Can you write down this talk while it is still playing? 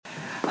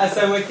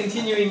So we're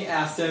continuing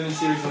our sermon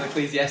series on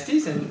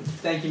Ecclesiastes, and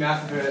thank you,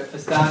 Malcolm, for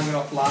starting it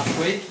off last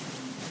week.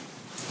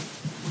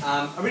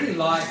 I really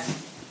liked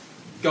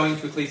going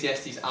to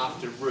Ecclesiastes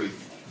after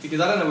Ruth,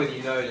 because I don't know whether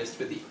you noticed,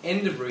 but the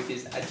end of Ruth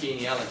is a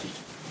genealogy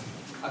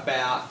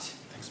about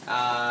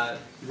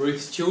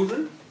Ruth's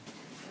children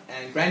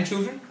and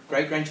grandchildren,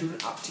 great-grandchildren,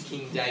 up to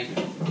King David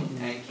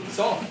and King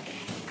Solomon.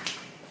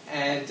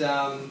 And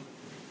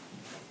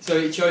so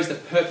it shows the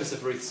purpose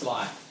of Ruth's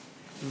life.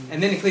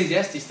 And then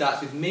Ecclesiastes starts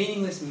with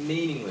meaningless,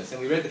 meaningless.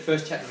 And we read the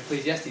first chapter of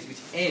Ecclesiastes,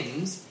 which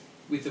ends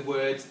with the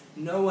words,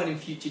 no one in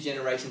future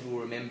generations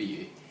will remember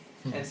you.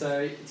 And so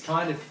it's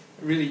kind of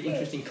a really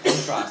interesting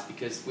contrast,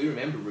 because we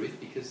remember Ruth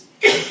because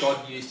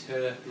God used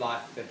her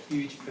life for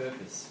huge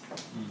purpose.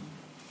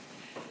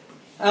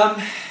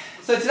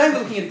 So today we're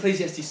looking at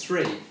Ecclesiastes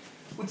 3.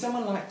 Would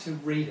someone like to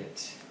read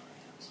it?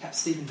 Perhaps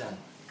Stephen Dunn.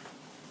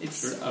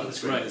 It's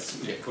that's right.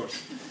 Yeah, of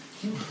course.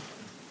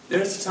 There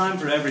is a time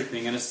for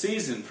everything and a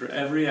season for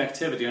every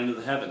activity under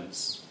the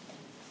heavens.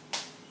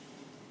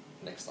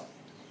 Next slide.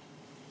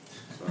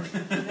 Sorry.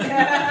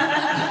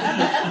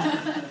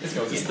 Let's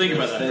go again. Just think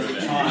about that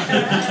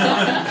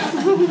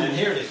for a minute. And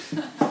here it is.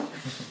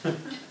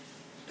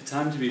 A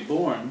time to be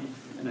born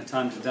and a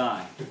time to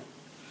die.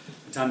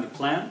 A time to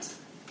plant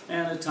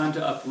and a time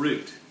to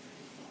uproot.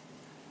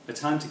 A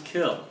time to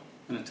kill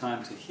and a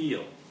time to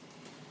heal.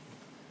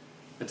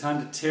 A time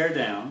to tear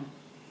down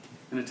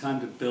and a time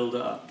to build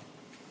up.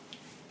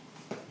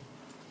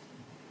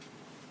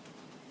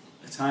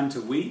 A time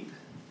to weep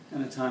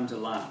and a time to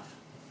laugh.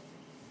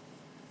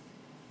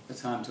 A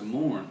time to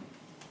mourn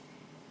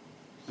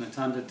and a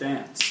time to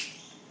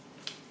dance.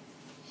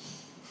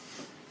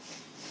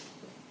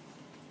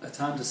 A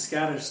time to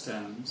scatter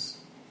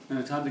stones and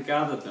a time to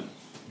gather them.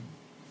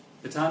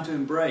 A time to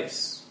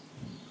embrace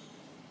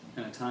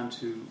and a time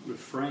to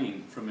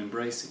refrain from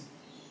embracing.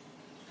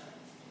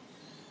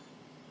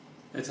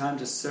 A time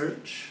to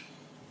search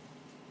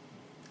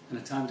and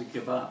a time to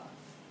give up.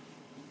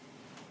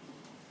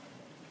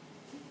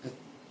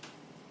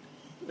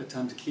 A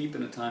time to keep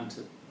and a time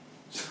to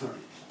throw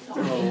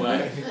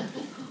away.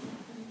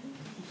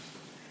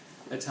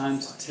 A time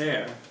to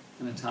tear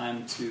and a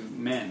time to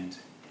mend.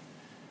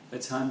 A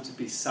time to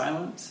be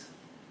silent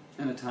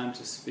and a time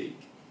to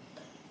speak.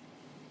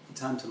 A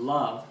time to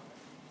love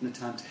and a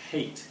time to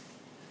hate.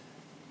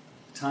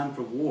 A time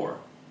for war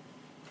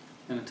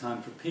and a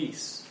time for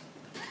peace.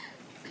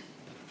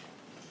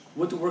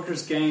 What do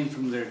workers gain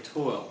from their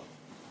toil?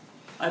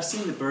 I've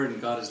seen the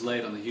burden God has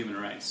laid on the human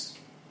race.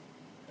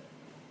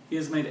 He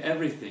has made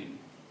everything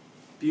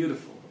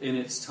beautiful in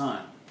its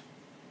time.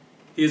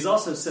 He has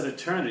also set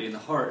eternity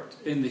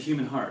in the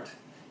human heart.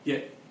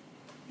 Yet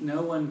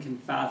no one can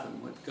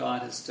fathom what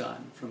God has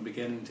done from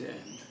beginning to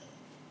end.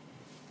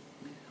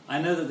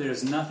 I know that there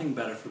is nothing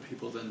better for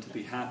people than to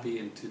be happy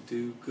and to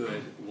do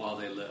good while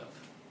they live.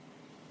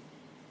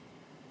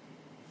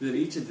 That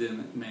each of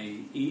them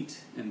may eat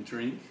and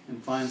drink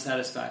and find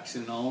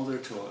satisfaction in all their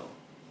toil.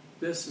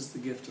 This is the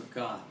gift of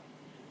God.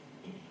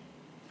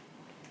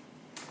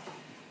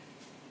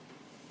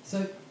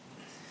 So,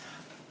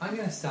 I'm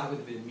going to start with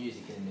a bit of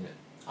music in a minute.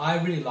 I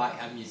really like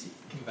how music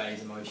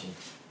conveys emotion.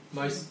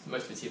 Most of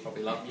us here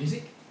probably love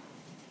music.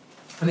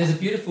 And there's a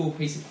beautiful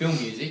piece of film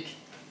music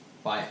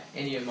by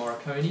Ennio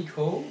Morricone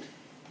called...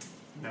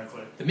 No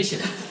clue. The Mission.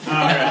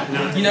 Right.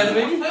 No. You know the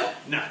movie?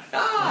 No.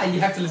 You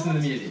have to listen to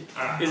the music.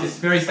 Right. It's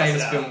very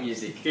famous film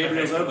music.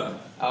 Gabriel Zoba.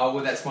 Oh,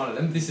 well, that's one of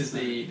them. This is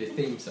the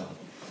theme song.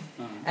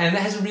 And it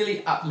has a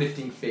really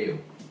uplifting feel.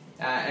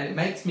 And it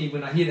makes me,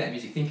 when I hear that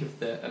music, think of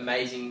the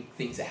amazing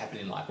things that happen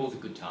in life, all the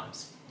good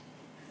times.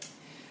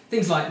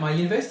 Things like my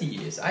university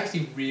years. I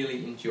actually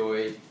really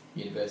enjoyed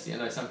university. I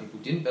know some people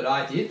didn't, but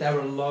I did. They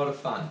were a lot of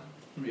fun.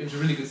 It was a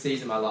really good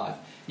season of my life.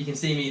 You can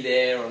see me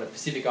there on a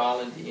Pacific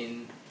island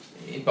in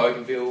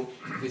Bougainville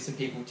with some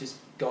people just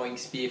going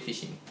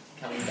spearfishing,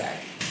 coming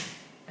back,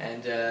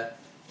 and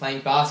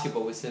playing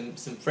basketball with some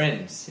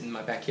friends in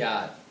my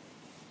backyard.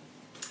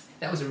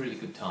 That was a really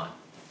good time.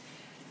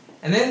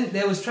 And then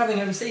there was travelling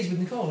overseas with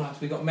Nicole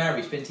after we got married.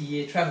 We spent a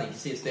year travelling. You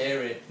see us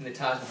there in the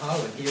Taj Mahal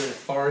and here in a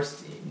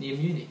forest near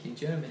Munich in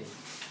Germany.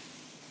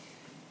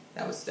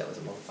 That was a lot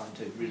of fun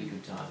too, really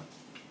good time.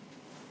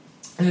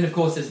 And then of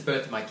course there's the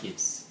birth of my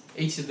kids.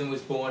 Each of them was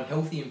born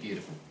healthy and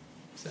beautiful.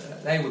 So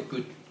they were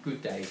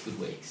good days, good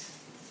weeks.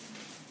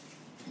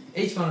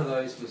 Each one of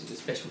those was a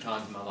special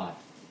time in my life.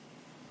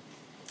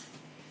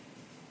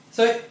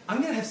 So I'm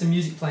going to have some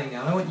music playing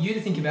now. I want you to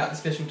think about the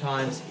special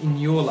times in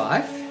your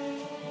life.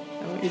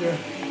 I want you to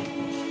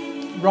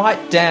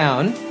write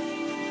down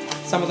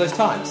some of those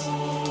times.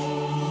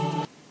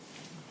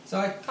 So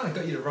I kind of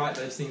got you to write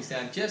those things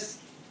down just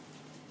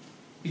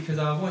because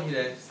I want you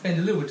to spend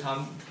a little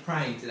time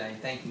praying today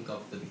and thanking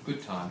God for the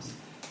good times.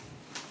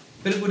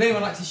 But would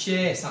anyone like to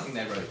share something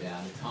they wrote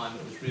down, a time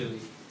that was really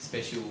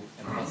special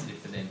and positive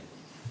for them?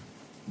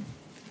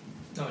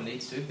 No one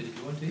needs to, but if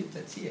you want to,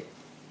 let's hear.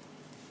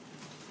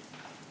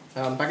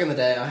 Back in the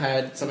day, I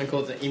had something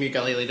called the Emu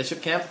Gully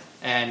Leadership Camp,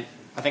 and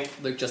I think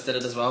Luke just did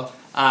it as well.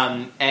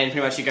 And pretty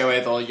much you go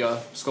with all your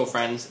school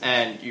friends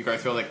and you go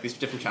through like these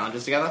different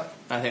challenges together.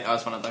 And I think that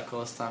was one of the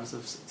coolest times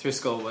through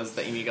school was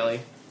the Emu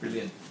Gully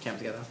Brilliant. camp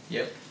together.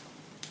 Yep.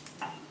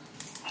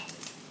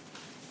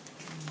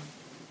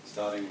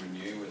 Starting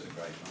Renew was a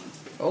great time.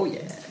 Oh yeah.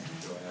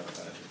 Enjoy how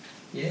about it.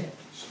 Yeah.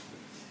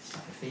 It's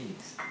like a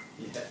phoenix.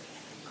 Yeah.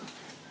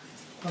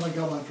 And I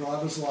got my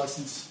driver's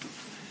license.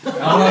 Oh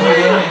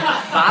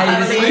yeah. Hey,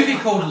 there's a movie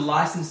called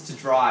License to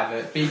Drive,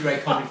 a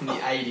B-grade comedy from the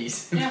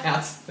 80s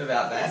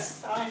about that.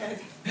 Yes, I know.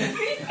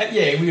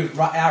 Yeah, we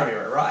were our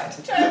era, right?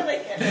 Totally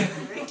get it.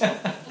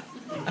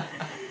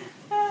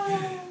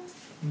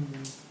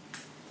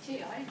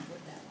 Gee, I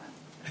enjoyed that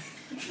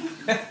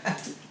one.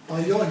 Oh,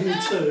 you're here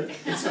too.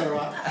 It's all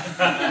right.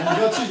 I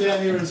got you down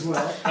here as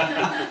well.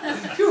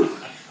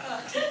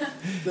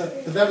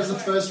 But that was the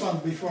first one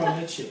before I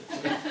met you.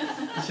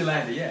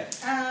 Shalanda, yeah.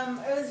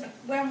 It was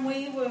when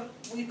we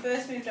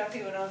first moved up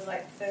here when I was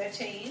like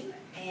 13,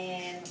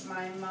 and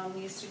my mum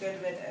used to go to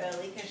bed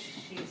early because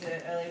she's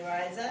an early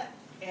riser,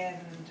 and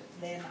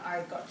then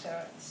I got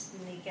to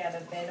sneak out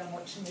of bed and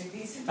watch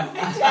movies with my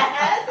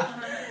dad.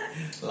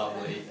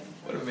 Lovely.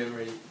 What a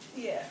memory.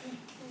 Yeah.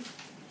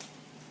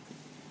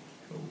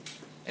 Cool.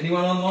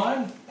 Anyone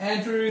online?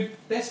 Andrew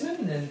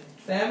Bestman and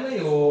family,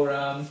 or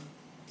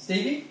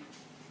Stevie?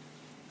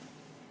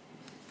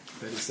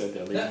 They just said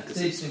they're leaving That because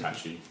it's seems-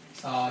 patchy.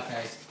 Oh,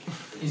 okay.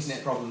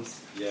 Internet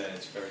problems. Yeah,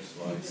 it's very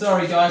slow.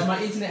 Sorry, guys.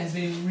 My internet has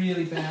been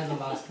really bad the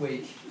last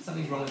week.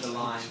 Something's wrong with the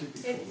line,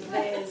 It's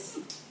theirs,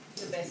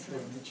 the best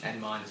one.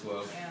 and mine as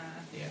well. Yeah.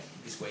 Yeah,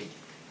 this week.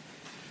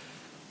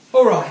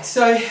 All right.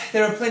 So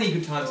there are plenty of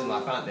good times in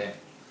life, aren't there?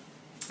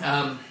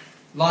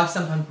 Life's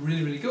sometimes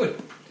really, really good.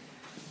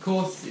 Of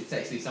course, it's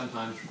actually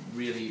sometimes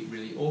really,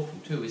 really awful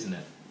too, isn't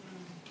it?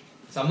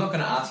 So I'm not going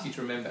to ask you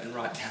to remember and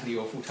write down the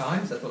awful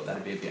times. I thought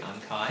that'd be a bit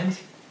unkind.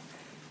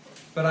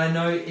 But I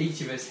know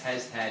each of us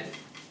has had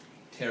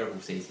terrible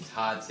seasons,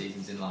 hard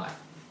seasons in life.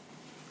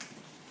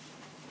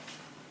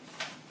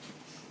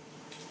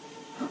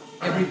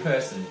 Every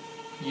person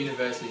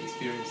universally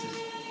experiences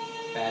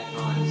bad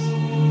times.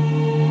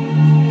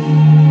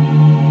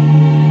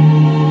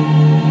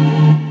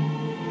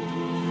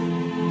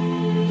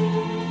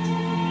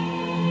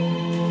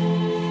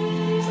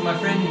 So my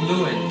friend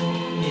Lewin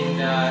in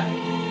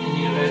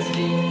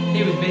university,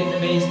 he was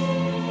Vietnamese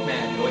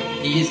man, or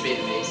he is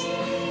Vietnamese,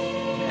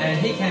 and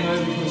he came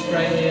over to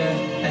Australia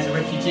as a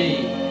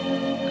refugee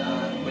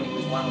when he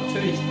was 1 or 2.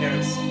 His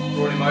parents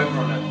brought him over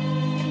on a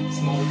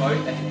small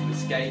boat. They had to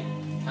escape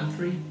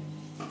country.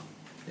 I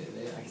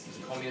guess it was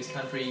a communist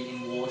country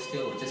in war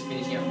still, or just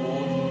finishing up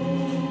war. I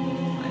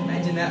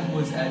imagine that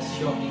was a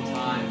shocking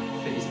time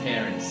for his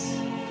parents,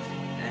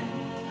 and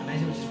I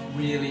imagine it was just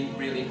really,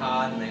 really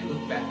hard, and they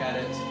look back at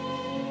it,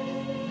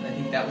 and I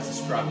think that was a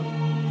struggle.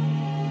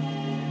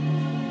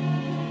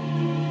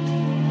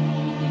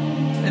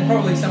 And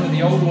probably some of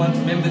the older ones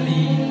remember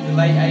the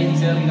late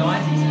 80s, early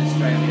 90s in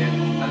Australia. I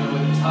don't know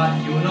whether it was hard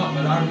for you or not,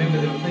 but I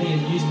remember there were plenty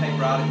of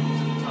newspaper articles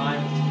at the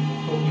time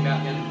talking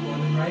about the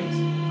unemployment rate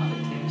up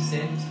at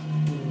 10%,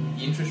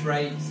 the interest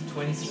rate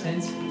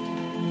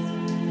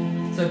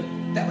 20%. So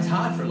that was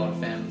hard for a lot of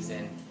families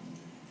then.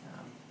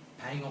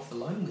 Paying off the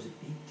loan was a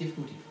big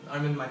difficulty. I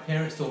remember my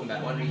parents talking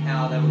about wondering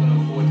how they were going to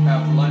afford to pay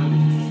off the loan with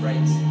interest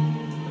rates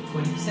of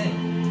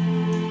 20%.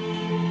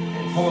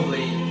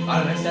 Probably, I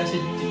don't know, Stasha,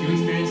 did you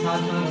experience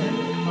hard times then?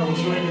 I was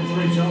working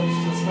 3 jobs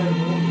to pay the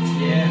mortgage.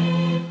 Yeah.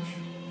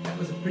 That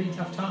was a pretty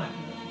tough time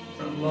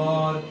for a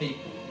lot of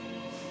people.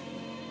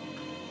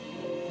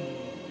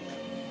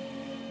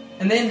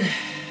 And then,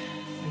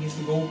 I guess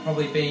we've all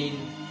probably been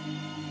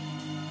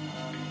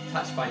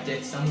touched by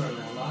death somewhere in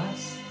our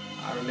lives.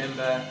 I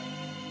remember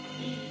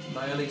in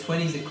my early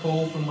 20s a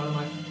call from one of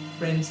my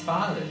friend's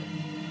father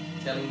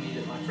telling me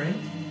that my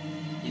friend,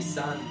 his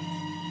son,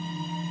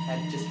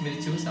 had just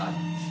committed suicide,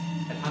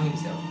 had hung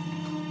himself.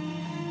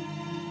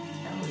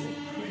 That was a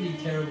pretty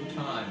terrible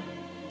time.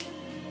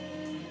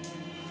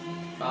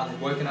 Father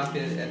had woken up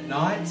at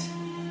night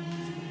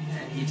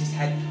and he just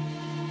had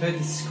heard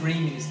this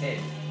scream in his head.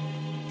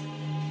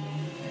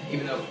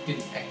 Even though it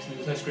didn't actually, there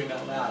was no scream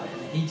out loud,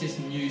 and he just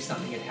knew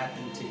something had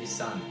happened to his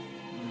son.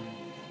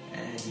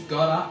 And he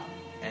got up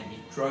and he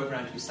drove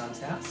around to his son's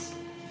house.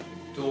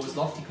 The door was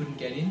locked, he couldn't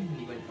get in, and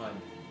he went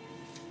home.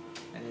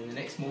 And then the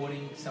next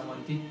morning,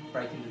 someone did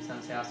break into his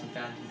son's house and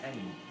found him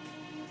hanging.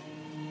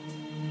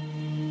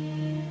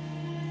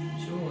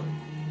 Sure,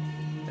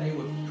 they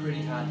were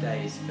pretty hard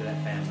days for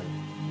that family.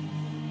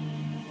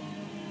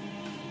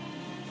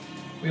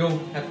 We all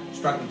have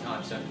struggling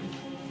times, don't we?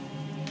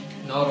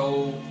 Not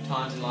all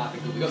times in life are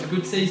good. We've got the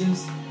good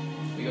seasons,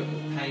 we've got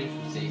the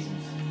painful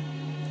seasons.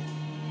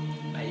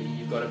 Maybe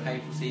you've got a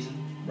painful season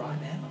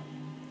right now,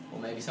 or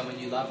maybe someone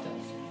you love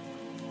does.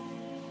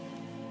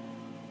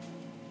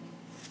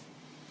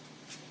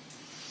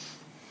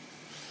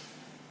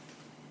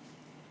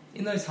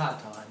 In those hard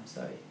times,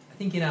 though, I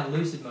think in our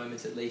lucid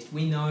moments at least,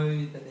 we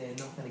know that they're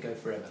not going to go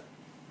forever.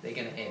 They're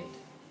going to end.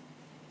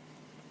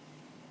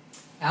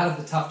 Out of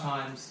the tough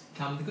times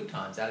come the good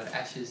times. Out of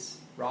ashes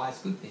rise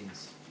good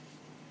things.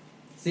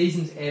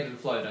 Seasons ebb and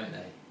flow, don't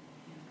they?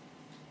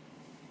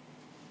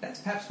 That's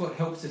perhaps what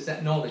helps us,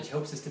 that knowledge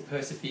helps us to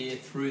persevere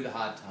through the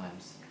hard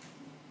times.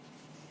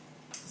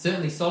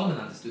 Certainly Solomon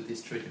understood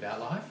this truth about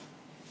life.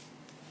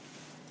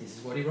 This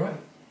is what he wrote.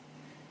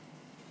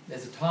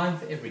 There's a time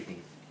for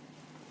everything.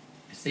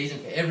 A season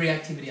for every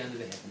activity under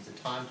the heavens. A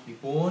time to be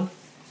born,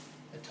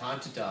 a time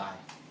to die.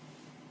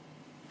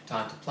 A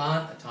time to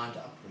plant, a time to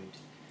uproot.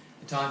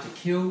 A time to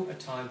kill, a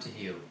time to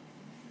heal.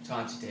 A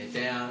time to tear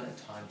down,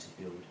 a time to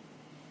build.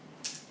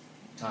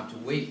 A time to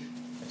weep,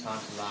 a time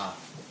to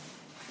laugh.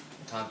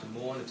 A time to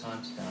mourn, a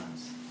time to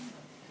dance.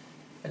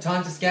 A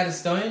time to scatter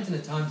stones and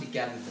a time to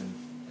gather them.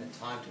 And a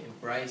time to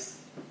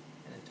embrace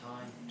and a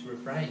time to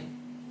refrain.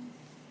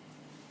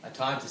 A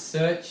time to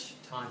search,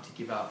 a time to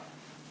give up.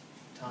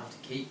 A time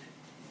to keep,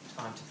 a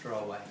time to throw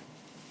away.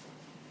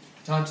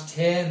 A time to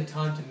tear and a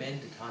time to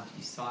mend. A time to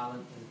be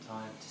silent and a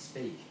time to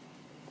speak.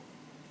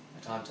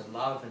 A time to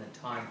love and a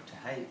time to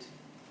hate.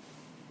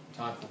 A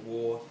time for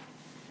war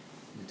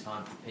and a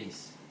time for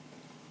peace.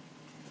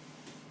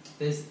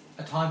 There's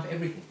a time for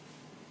everything.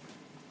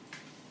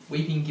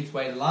 Weeping gives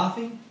way to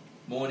laughing,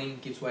 mourning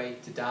gives way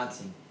to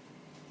dancing.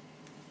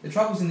 The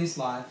troubles in this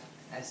life,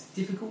 as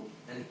difficult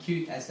and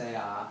acute as they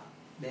are,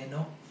 they're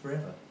not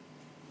forever.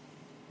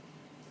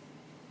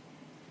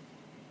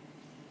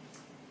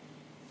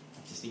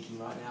 I'm just thinking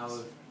right now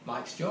of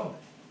Mike's job.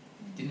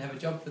 Didn't have a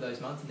job for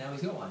those months and now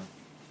he's got one.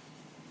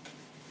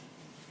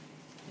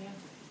 Yeah.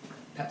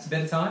 Perhaps a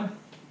better time?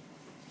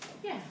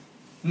 Yeah.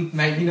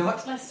 Maybe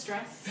not. Less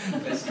stress.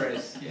 Less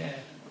stress, yeah.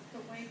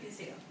 But way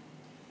busier.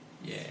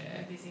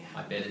 Yeah, Busier.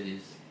 I bet it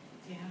is.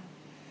 Yeah.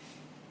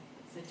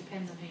 So it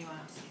depends on who you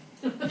ask.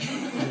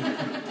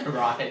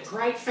 Right.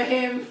 Great for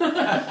him.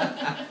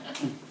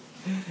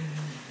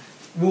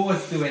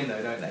 Wars do end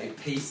though, don't they?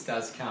 Peace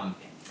does come.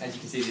 As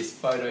you can see, this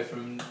photo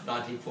from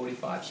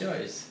 1945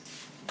 shows.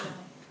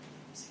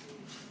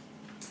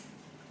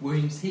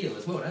 Wounds heal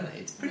as well, don't they?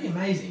 It's pretty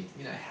amazing.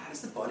 You know, how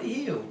does the body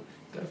heal?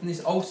 Go from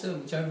this ulcer,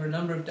 which over a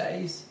number of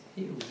days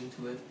heals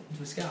into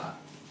a scar.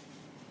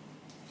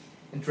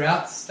 And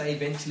droughts, they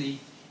eventually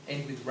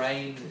end with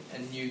rain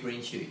and new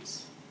green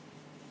shoots.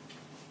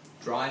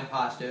 Dry and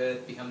parched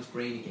earth becomes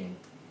green again.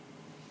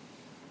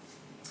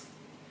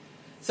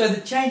 So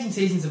the changing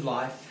seasons of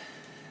life,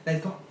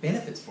 they've got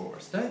benefits for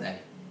us, don't they?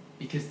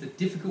 Because the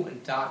difficult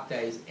and dark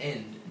days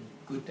end and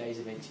good days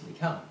eventually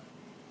come.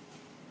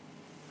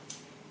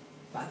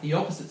 But the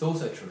opposite's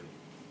also true.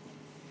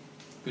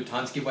 Good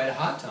times give way to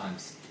hard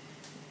times.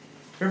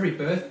 For every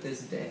birth,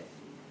 there's a death.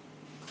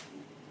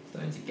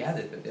 Stones are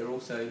gathered, but they're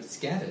also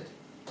scattered.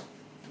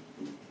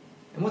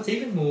 And what's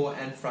even more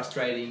and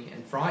frustrating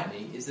and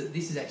frightening is that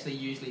this is actually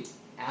usually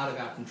out of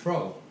our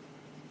control.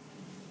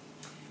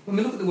 When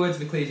we look at the words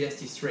of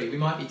Ecclesiastes 3, we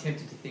might be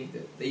tempted to think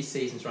that these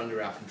seasons are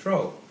under our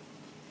control.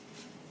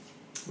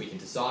 We can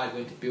decide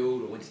when to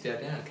build or when to tear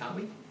down, can't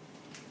we?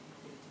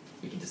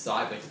 We can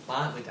decide when to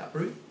plant, when to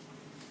uproot.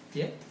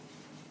 Yeah?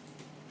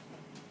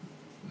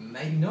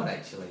 Maybe not,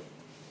 actually.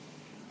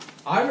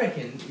 I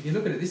reckon, if you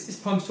look at it, this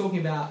poem's talking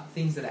about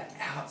things that are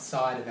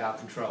outside of our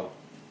control.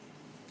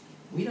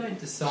 We don't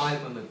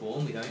decide when we're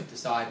born, we don't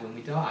decide when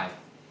we die.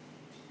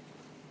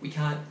 We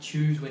can't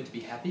choose when to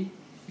be happy,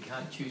 we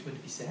can't choose when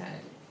to be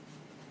sad.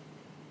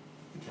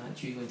 We can't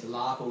choose when to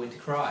laugh or when to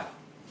cry.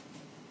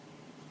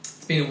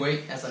 It's been a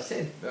week, as I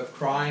said, of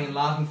crying and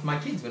laughing for my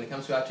kids when it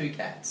comes to our two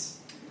cats.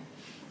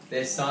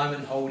 There's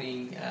Simon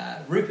holding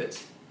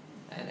Rupert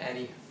and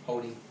Annie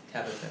holding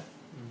Tabitha.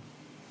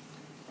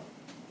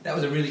 That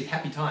was a really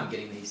happy time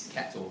getting these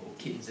cats, or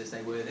kittens as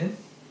they were then.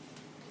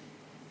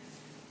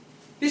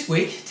 This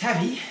week,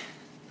 Tabby,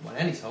 the one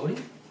Annie's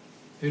holding,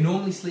 who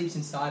normally sleeps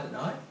inside at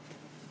night,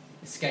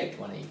 escaped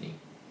one evening.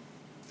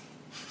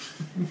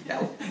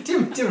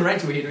 Tim and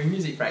Rachel were here doing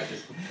music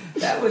practice.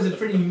 That was a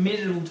pretty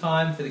miserable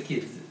time for the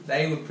kids.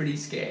 They were pretty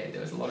scared.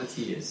 There was a lot of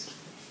tears.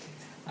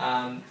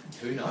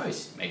 Who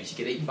knows? Maybe she'd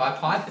get eaten by a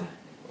python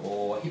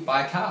or hit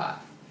by a car.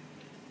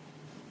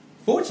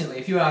 Fortunately,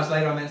 a few hours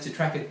later, I managed to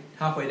track her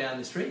halfway down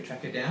the street,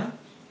 track her down.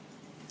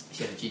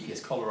 She had a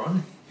GPS collar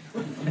on.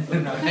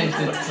 And I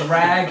managed to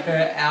drag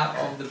her out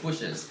of the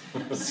bushes,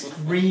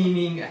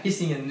 screaming,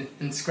 hissing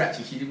and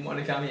scratching. She didn't want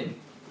to come in.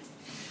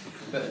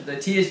 But the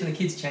tears from the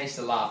kids changed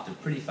to laughter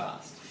pretty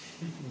fast.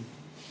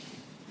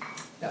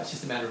 That was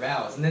just a matter of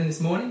hours. And then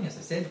this morning, as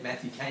I said,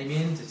 Matthew came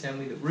in to tell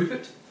me that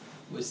Rupert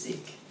was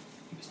sick.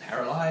 He was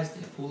paralysed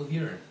in a pool of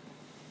urine.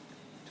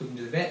 Took him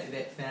to the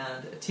vet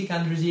found a tick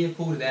under his ear,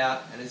 pulled it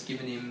out, and has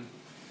given him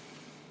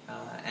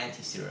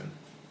anti-serum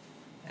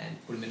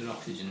and put him in an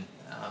oxygen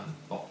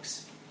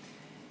box.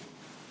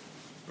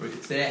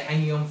 Rupert's there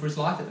hanging on for his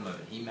life at the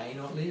moment. He may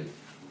not live.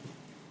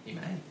 He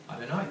may. I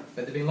don't know. But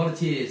there have been a lot of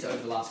tears over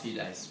the last few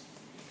days.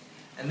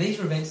 And these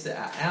are events that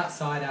are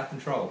outside our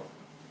control.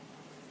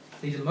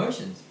 These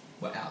emotions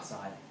were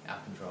outside our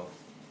control.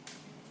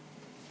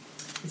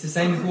 It's the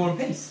same with war and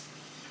peace.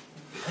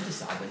 We don't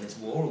decide when there's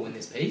war or when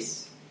there's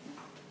peace.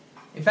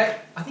 In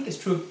fact, I think it's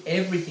true of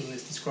everything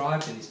that's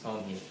described in this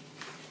poem here.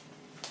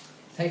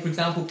 Take, for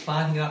example,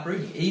 planting and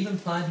uprooting. Even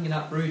planting and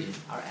uprooting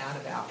are out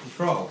of our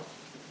control.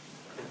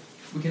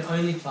 We can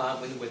only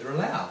plant when the weather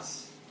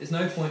allows. There's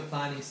no point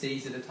planting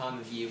seeds at a time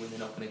of year when they're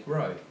not going to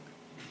grow.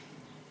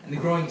 And the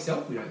growing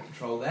itself, we don't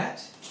control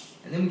that.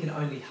 And then we can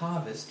only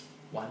harvest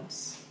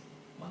once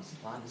the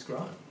plant has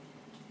grown.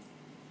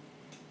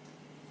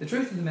 The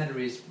truth of the matter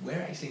is,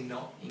 we're actually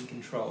not in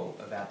control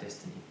of our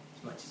destiny.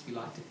 As much as we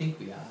like to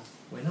think we are,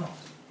 we're not.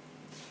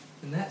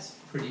 And that's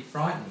pretty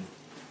frightening.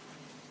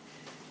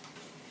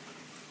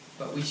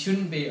 But we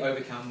shouldn't be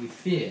overcome with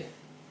fear.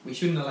 We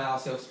shouldn't allow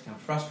ourselves to become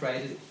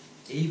frustrated,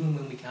 even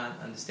when we can't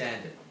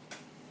understand it.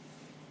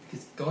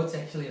 Because God's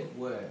actually at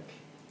work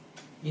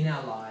in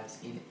our lives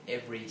in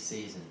every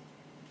season.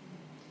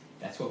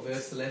 That's what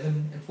verse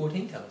 11 and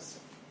 14 tell us.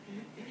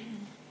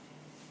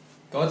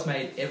 God's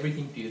made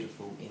everything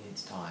beautiful in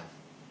its time.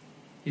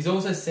 He's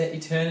also set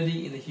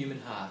eternity in the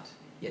human heart,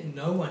 yet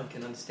no one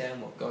can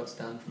understand what God's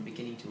done from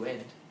beginning to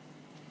end.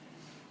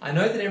 I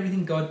know that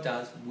everything God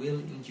does will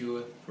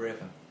endure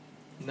forever.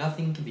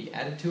 Nothing can be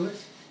added to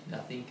it,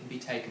 nothing can be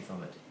taken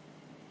from it.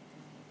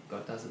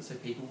 God does it so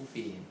people will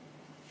fear him.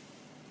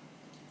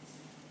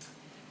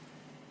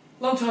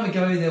 A long time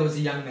ago, there was a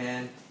young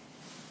man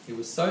who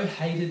was so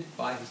hated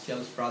by his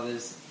jealous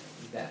brothers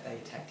that they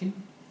attacked him,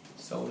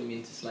 sold him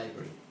into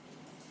slavery.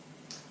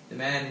 The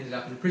man ended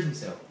up in a prison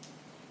cell.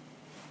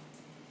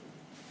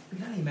 We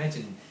can only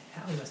imagine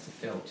how he must have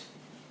felt,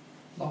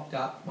 locked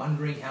up,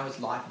 wondering how his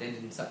life had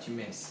ended in such a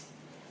mess.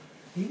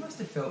 He must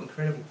have felt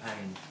incredible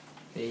pain,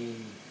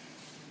 being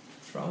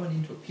thrown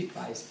into a pit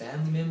by his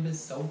family members,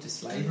 sold to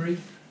slavery,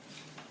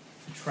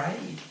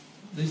 betrayed,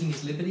 losing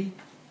his liberty.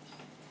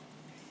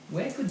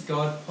 Where could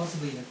God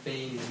possibly have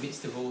been in the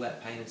midst of all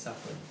that pain and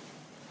suffering?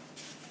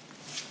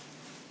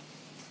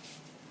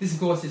 This, of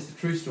course, is the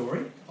true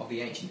story of the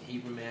ancient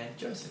Hebrew man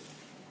Joseph.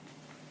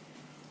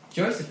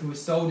 Joseph, who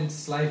was sold into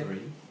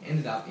slavery,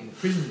 ended up in the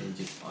prison in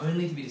Egypt,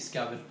 only to be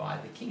discovered by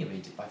the king of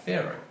Egypt, by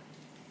Pharaoh.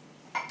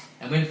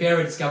 And when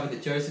Pharaoh discovered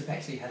that Joseph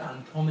actually had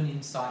uncommon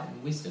insight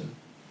and wisdom,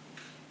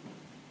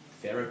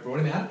 Pharaoh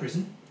brought him out of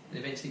prison and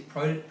eventually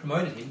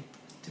promoted him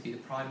to be the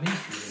prime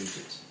minister of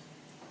Egypt.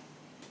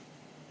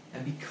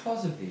 And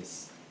because of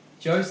this,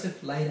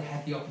 Joseph later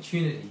had the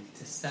opportunity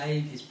to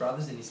save his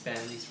brothers and his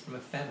families from a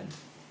famine.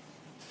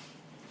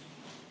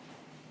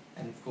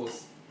 And of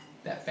course,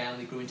 that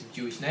family grew into the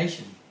Jewish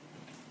nation.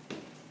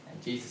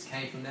 And Jesus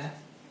came from that.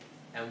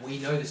 And we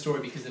know the story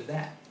because of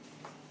that.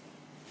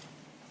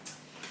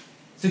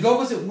 So God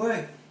was at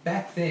work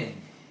back then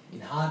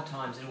in hard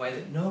times in a way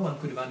that no one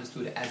could have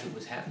understood as it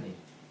was happening.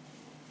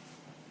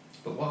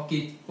 But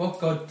what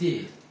God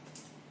did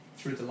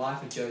through the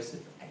life of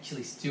Joseph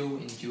actually still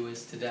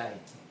endures today.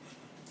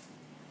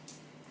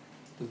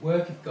 The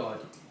work of God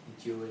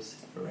endures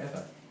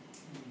forever.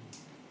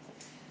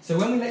 So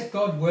when we let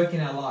God work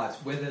in our lives,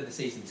 whether the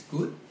season's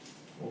good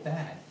or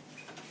bad,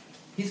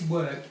 his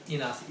work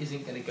in us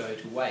isn't going to go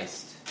to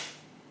waste.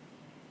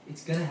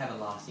 It's going to have a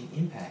lasting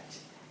impact.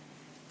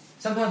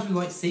 Sometimes we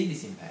won't see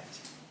this impact.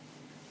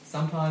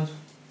 Sometimes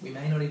we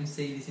may not even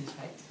see this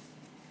impact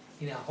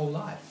in our whole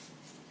life.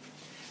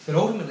 But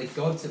ultimately,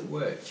 God's at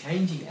work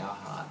changing our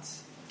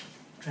hearts,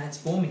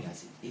 transforming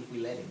us if we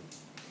let him.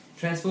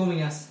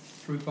 Transforming us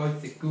through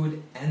both the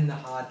good and the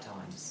hard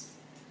times,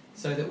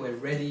 so that we're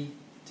ready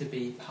to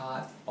be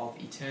part of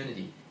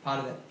eternity, part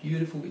of that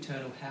beautiful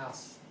eternal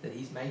house that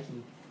he's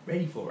making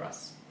ready for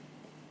us.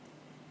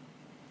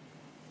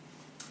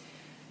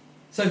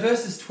 So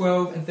verses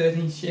 12 and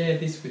 13 share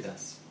this with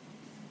us.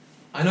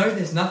 I know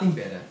there's nothing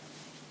better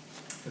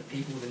for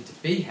people than to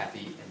be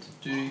happy and to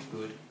do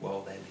good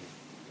while they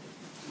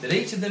live, that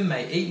each of them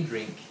may eat and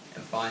drink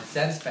and find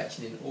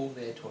satisfaction in all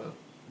their toil.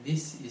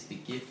 This is the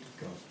gift of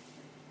God.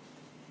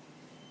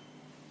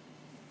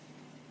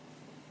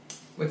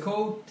 We're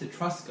called to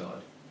trust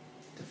God,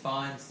 to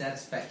find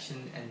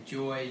satisfaction and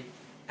joy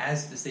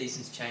as the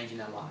seasons change in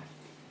our life.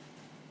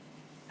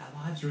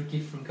 Our lives are a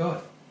gift from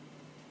God.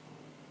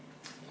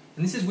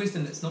 And this is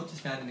wisdom that's not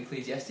just found in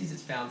Ecclesiastes,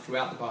 it's found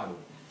throughout the Bible.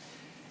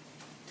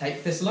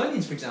 Take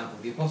Thessalonians, for example.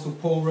 The Apostle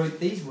Paul wrote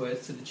these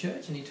words to the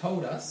church, and he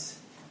told us,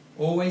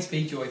 always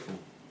be joyful,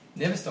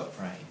 never stop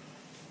praying,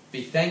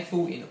 be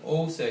thankful in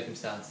all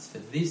circumstances, for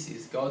this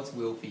is God's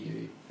will for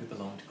you who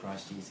belong to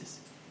Christ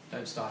Jesus.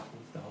 Don't stifle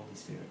the Holy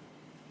Spirit.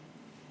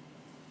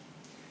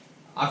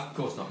 I've, of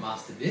course, not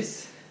mastered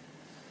this.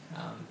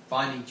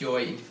 Finding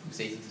joy in difficult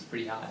seasons is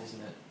pretty hard,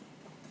 isn't it?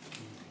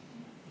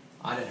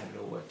 I don't have it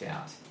all worked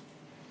out.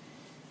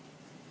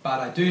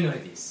 But I do know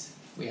this.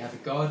 We have a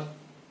God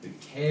who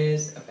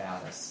cares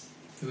about us,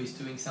 who is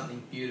doing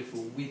something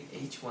beautiful with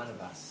each one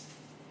of us.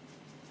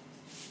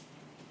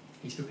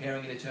 He's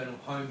preparing an eternal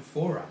home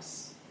for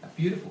us, a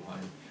beautiful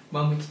home,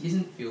 one which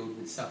isn't filled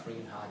with suffering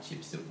and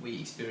hardships that we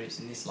experience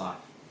in this life.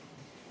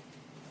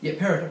 Yet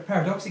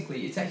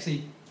paradoxically, it's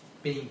actually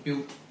being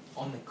built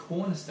on the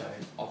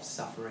cornerstone of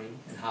suffering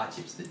and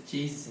hardships that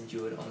Jesus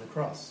endured on the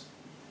cross.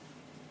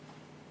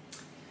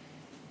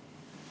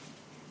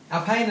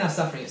 Our pain and our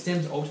suffering, it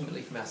stems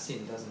ultimately from our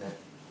sin, doesn't it?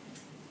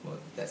 Well,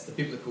 that's the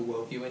biblical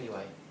worldview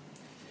anyway.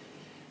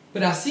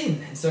 But our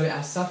sin, and so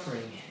our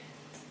suffering,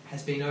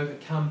 has been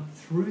overcome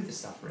through the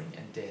suffering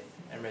and death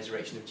and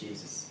resurrection of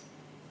Jesus.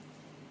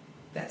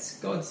 That's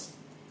God's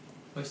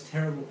most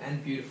terrible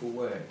and beautiful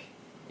work.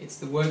 It's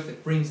the work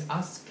that brings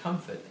us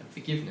comfort and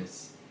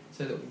forgiveness,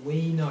 so that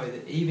we know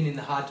that even in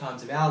the hard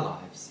times of our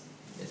lives,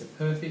 there's a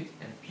perfect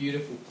and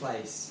beautiful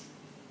place,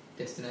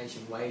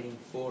 destination waiting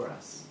for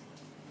us.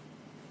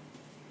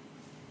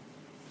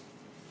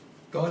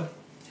 God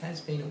has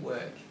been at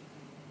work.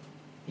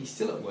 He's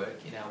still at work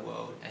in our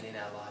world and in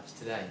our lives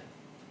today.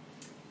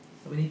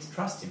 So we need to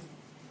trust Him.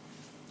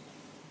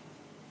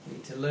 We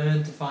need to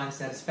learn to find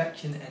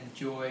satisfaction and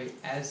joy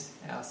as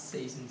our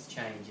seasons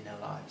change in our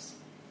lives.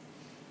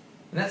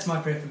 And that's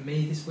my prayer for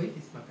me this week.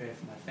 It's my prayer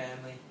for my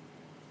family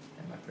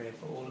and my prayer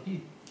for all of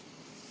you.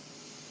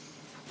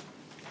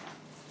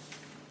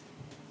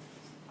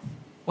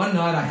 One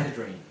night I had a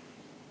dream.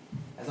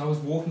 As I was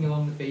walking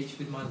along the beach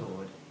with my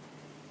Lord,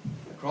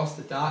 across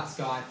the dark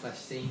sky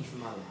flashed scenes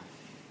from my life.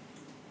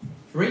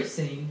 For each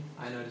scene,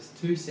 I noticed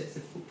two sets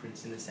of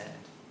footprints in the sand.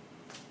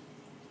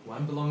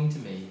 One belonging to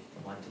me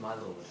and one to my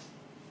Lord.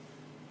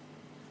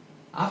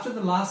 After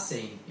the last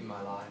scene in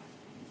my life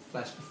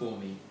flashed before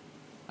me,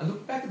 I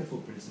looked back at the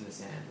footprints in the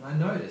sand and I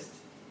noticed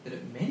that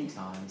at many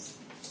times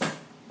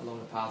along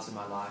the paths of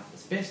my life,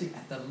 especially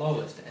at the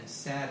lowest and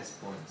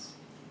saddest points,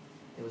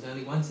 there was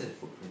only one set of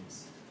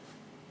footprints.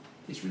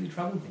 This really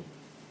troubled me.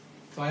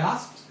 So I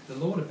asked the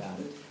Lord about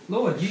it.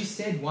 Lord, you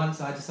said once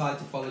I decided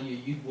to follow you,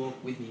 you'd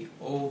walk with me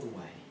all the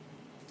way.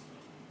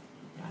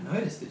 And I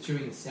noticed that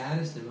during the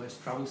saddest and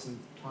most troublesome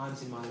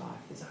times in my life,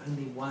 there's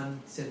only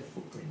one set of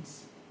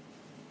footprints.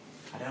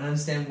 I don't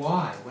understand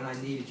why, when I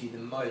needed you the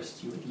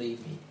most, you would leave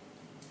me.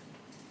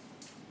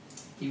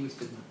 He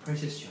whispered, my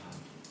precious child,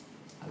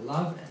 I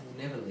love and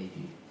will never leave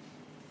you.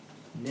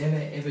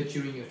 Never ever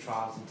during your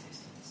trials and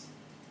testings.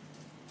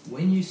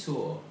 When you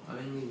saw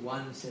only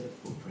one set of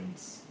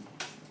footprints,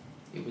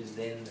 it was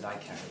then that I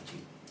carried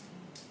you.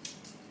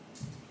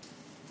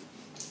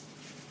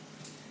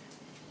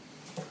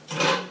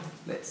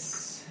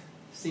 Let's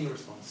sing a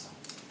response.